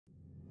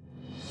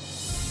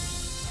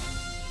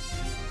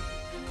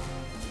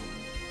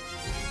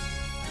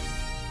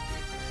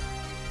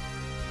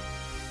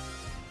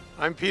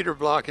I'm Peter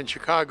Block in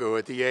Chicago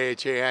at the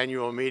AHA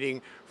annual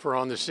meeting for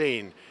On the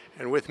Scene.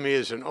 And with me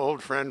is an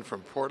old friend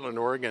from Portland,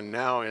 Oregon,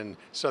 now in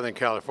Southern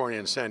California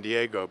in San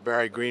Diego,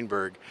 Barry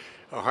Greenberg,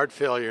 a heart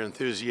failure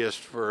enthusiast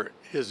for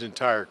his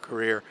entire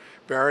career.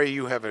 Barry,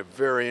 you have a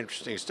very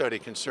interesting study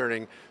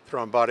concerning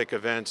thrombotic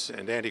events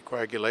and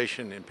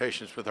anticoagulation in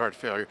patients with heart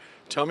failure.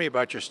 Tell me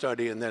about your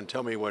study and then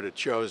tell me what it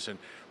shows and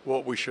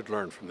what we should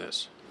learn from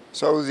this.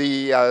 So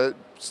the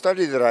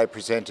study that I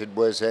presented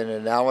was an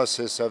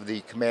analysis of the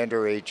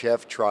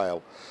COMMANDER-HF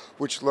trial,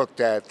 which looked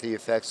at the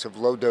effects of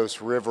low-dose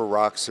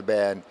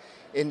rivaroxaban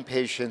in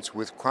patients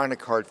with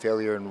chronic heart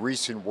failure and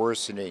recent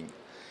worsening.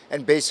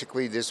 And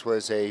basically this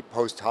was a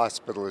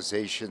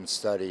post-hospitalization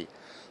study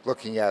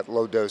looking at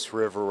low-dose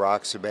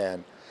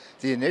rivaroxaban.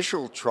 The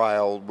initial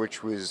trial,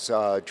 which was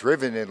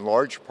driven in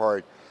large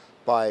part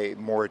by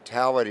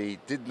mortality,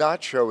 did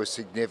not show a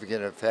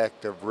significant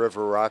effect of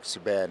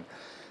rivaroxaban.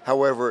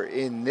 However,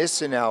 in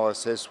this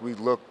analysis, we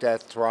looked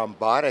at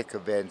thrombotic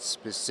events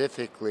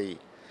specifically,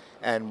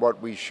 and what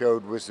we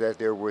showed was that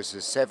there was a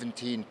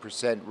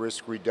 17%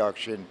 risk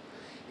reduction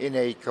in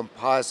a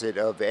composite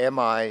of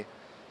MI,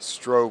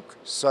 stroke,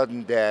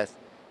 sudden death,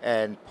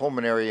 and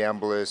pulmonary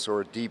embolus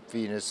or deep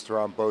venous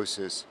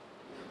thrombosis.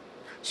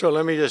 So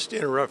let me just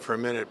interrupt for a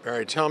minute,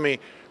 Barry. Tell me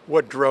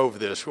what drove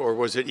this, or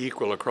was it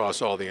equal across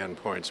all the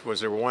endpoints? Was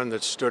there one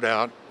that stood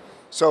out?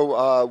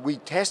 So we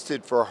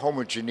tested for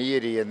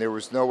homogeneity, and there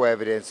was no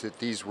evidence that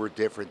these were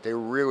different. They were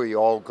really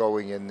all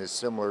going in this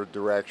similar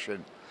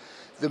direction.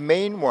 The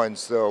main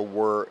ones, though,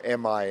 were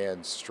MI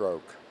and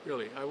stroke.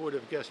 Really? I would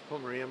have guessed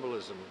pulmonary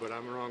embolism, but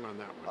I'm wrong on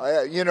that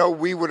one. You know,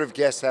 we would have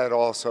guessed that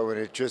also, and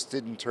it just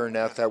didn't turn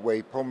out that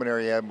way.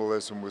 Pulmonary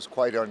embolism was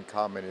quite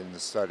uncommon in the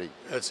study.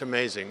 That's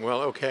amazing.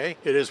 Well, okay,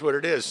 it is what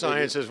it is.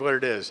 Science is what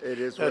it is. It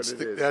is what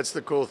it is. That's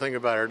the cool thing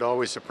about it. It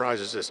always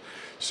surprises us.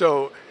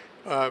 So,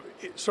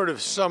 sort of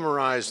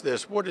summarize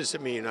this. What does it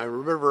mean?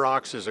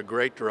 Rivarox is a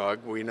great drug.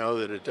 We know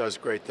that it does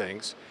great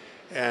things.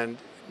 And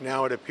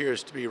now it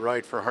appears to be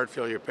right for heart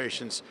failure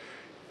patients.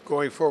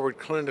 Going forward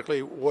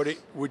clinically, what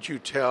would you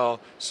tell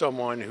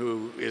someone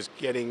who is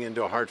getting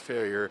into heart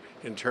failure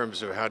in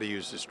terms of how to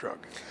use this drug?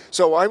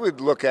 So I would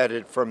look at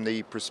it from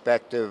the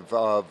perspective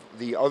of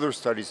the other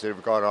studies that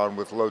have gone on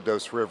with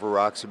low-dose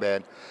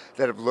rivaroxaban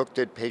that have looked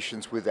at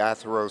patients with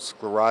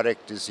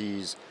atherosclerotic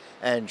disease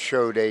and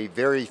showed a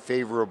very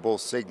favorable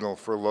signal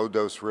for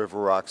low-dose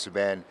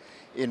rivaroxaban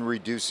in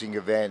reducing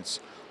events.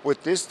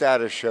 What this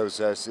data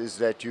shows us is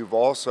that you've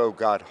also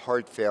got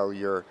heart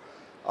failure.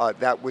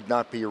 That would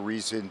not be a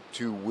reason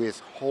to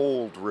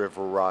withhold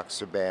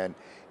rivaroxaban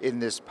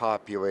in this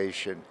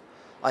population.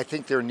 I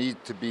think there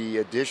need to be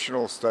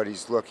additional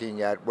studies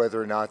looking at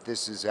whether or not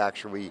this is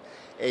actually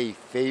a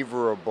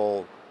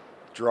favorable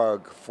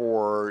drug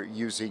for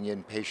using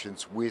in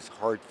patients with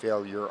heart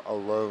failure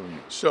alone.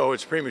 So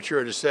it's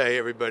premature to say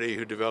everybody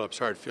who develops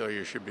heart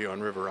failure should be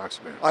on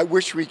rivaroxaban. I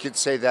wish we could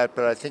say that,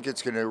 but I think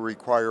it's going to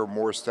require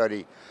more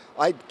study.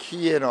 I'd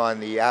key in on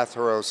the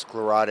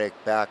atherosclerotic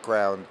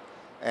background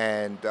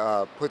and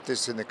put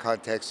this in the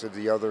context of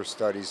the other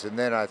studies, and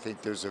then I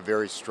think there's a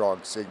very strong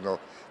signal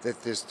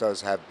that this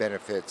does have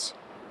benefits.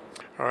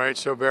 All right,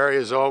 so Barry,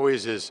 as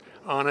always, is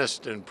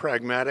honest and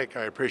pragmatic.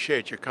 I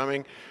appreciate your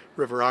coming.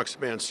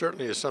 Rivaroxaban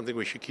certainly is something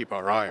we should keep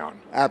our eye on.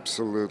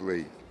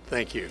 Absolutely.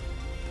 Thank you.